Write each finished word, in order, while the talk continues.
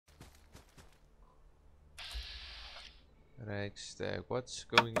Ragstag. What's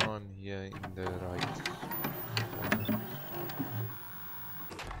going on here in the right corner?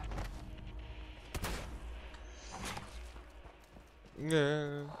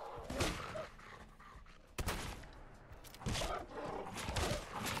 Yeah.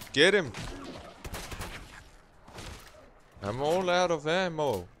 Get him! I'm all out of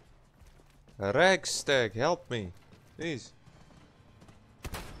ammo. Ragstag, help me, please.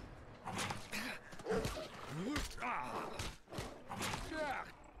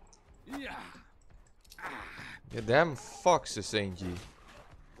 You damn foxes, ain't ye?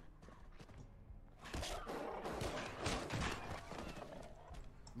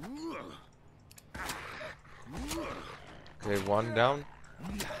 Okay, one down.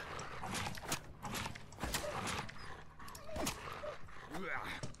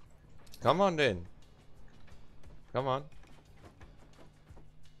 Come on then. Come on.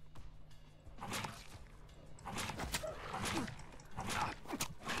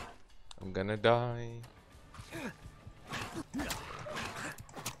 I'm gonna die.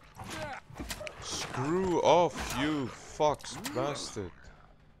 Screw off, you fox bastard.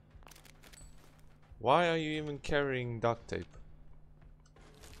 Why are you even carrying duct tape?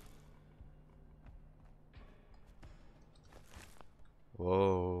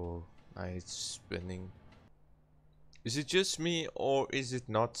 Whoa, it's spinning. Is it just me or is it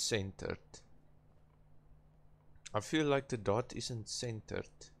not centered? I feel like the dot isn't centered.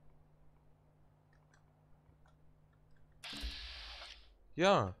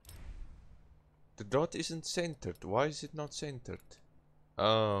 Yeah. The dot isn't centered. Why is it not centered?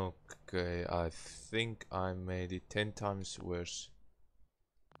 Okay, I think I made it 10 times worse.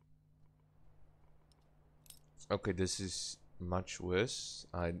 Okay, this is much worse.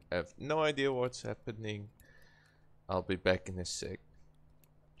 I have no idea what's happening. I'll be back in a sec.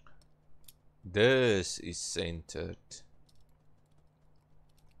 This is centered.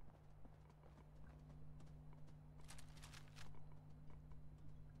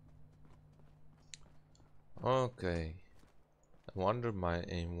 Okay. I wonder my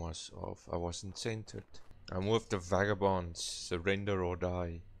aim was off. I wasn't centered. I'm with the vagabonds. Surrender or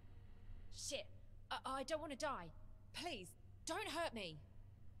die. Shit. I don't want to die. Please, don't hurt me.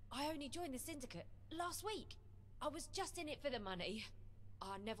 I only joined the syndicate last week. I was just in it for the money.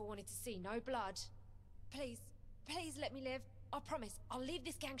 I never wanted to see no blood. Please, please let me live. I promise, I'll leave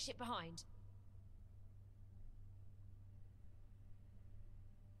this gang shit behind.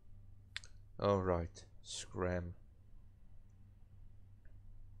 Alright, scram.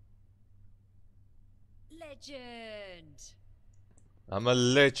 Legend! I'm a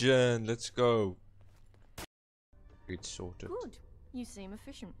legend, let's go. It's sorted. Good. You seem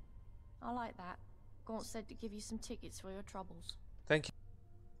efficient. I like that. Gaunt said to give you some tickets for your troubles. Thank you.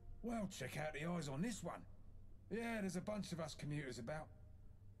 Well, check out the eyes on this one. Yeah, there's a bunch of us commuters about.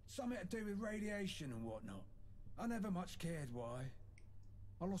 Something to do with radiation and whatnot. I never much cared why.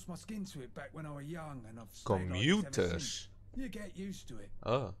 I lost my skin to it back when I was young, and I've stayed like this ever Commuters? since. You get used to it.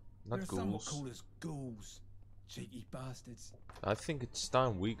 Oh, not They're somewhat ghouls. called as ghouls. Cheeky bastards. I think it's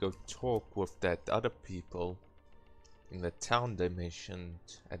time we go talk with that other people in the town they mentioned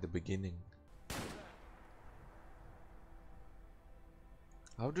at the beginning.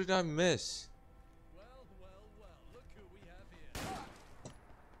 How did I miss? Well, look who we have here.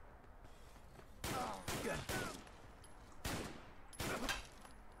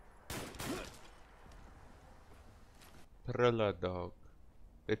 Prilla dog.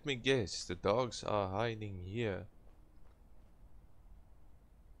 Let me guess, the dogs are hiding here.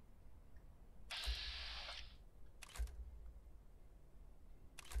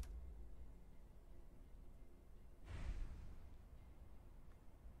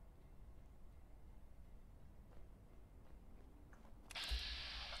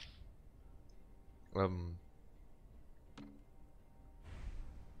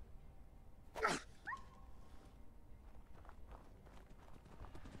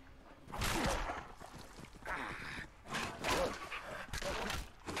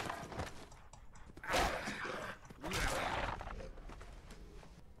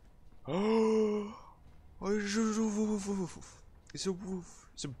 Oh, it's a wolf. It's a wolf.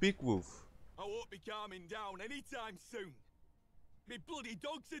 It's a big wolf. I won't be calming down anytime soon. Me bloody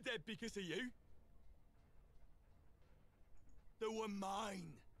dogs are dead because of you. They were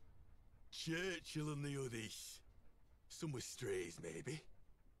mine. Churchill and the others. Some were strays, maybe.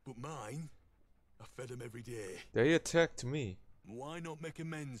 But mine, I fed them every day. They attacked me. Why not make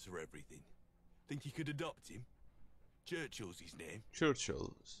amends for everything? Think you could adopt him? Churchill's his name.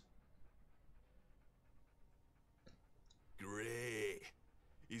 Churchill's. Great.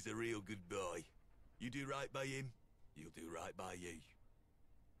 He's a real good boy. You do right by him, He'll do right by you.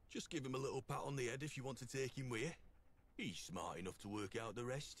 Just give him a little pat on the head if you want to take him with you. He's smart enough to work out the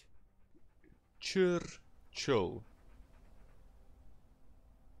rest. Churchill.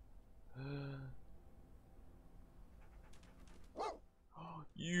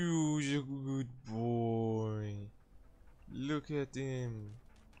 You's a good boy. Look at him.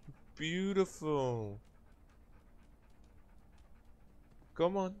 Beautiful.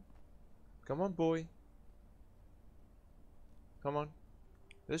 Come on. Come on, boy. Come on.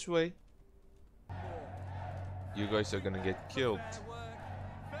 This way. You guys are gonna get killed.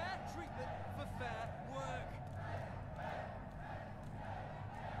 Fair treatment for fair work.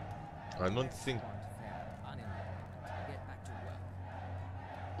 I don't think. Get back to work.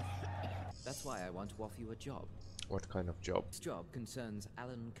 That's why I want to offer you a job. What kind of job? This job concerns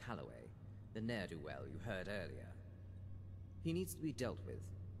Alan Calloway, the ne'er-do-well you heard earlier. He needs to be dealt with.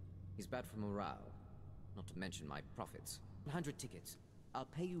 He's bad for morale, not to mention my profits. 100 tickets. I'll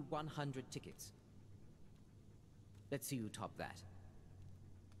pay you 100 tickets. Let's see you top that.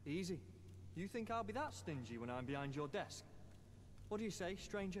 Easy. You think I'll be that stingy when I'm behind your desk? What do you say,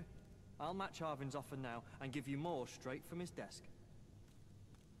 stranger? I'll match Harvin's offer now and give you more straight from his desk.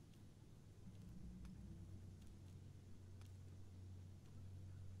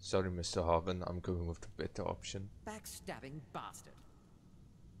 Sorry, Mr. Harvin, I'm going with the better option. Backstabbing bastard.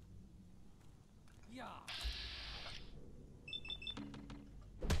 Yeah.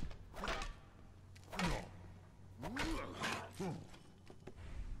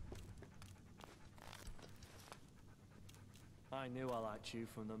 I knew I liked you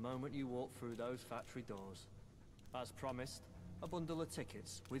from the moment you walked through those factory doors. As promised, a bundle of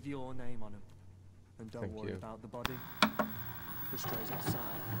tickets with your name on them. And don't Thank worry you. about the body. The strays outside.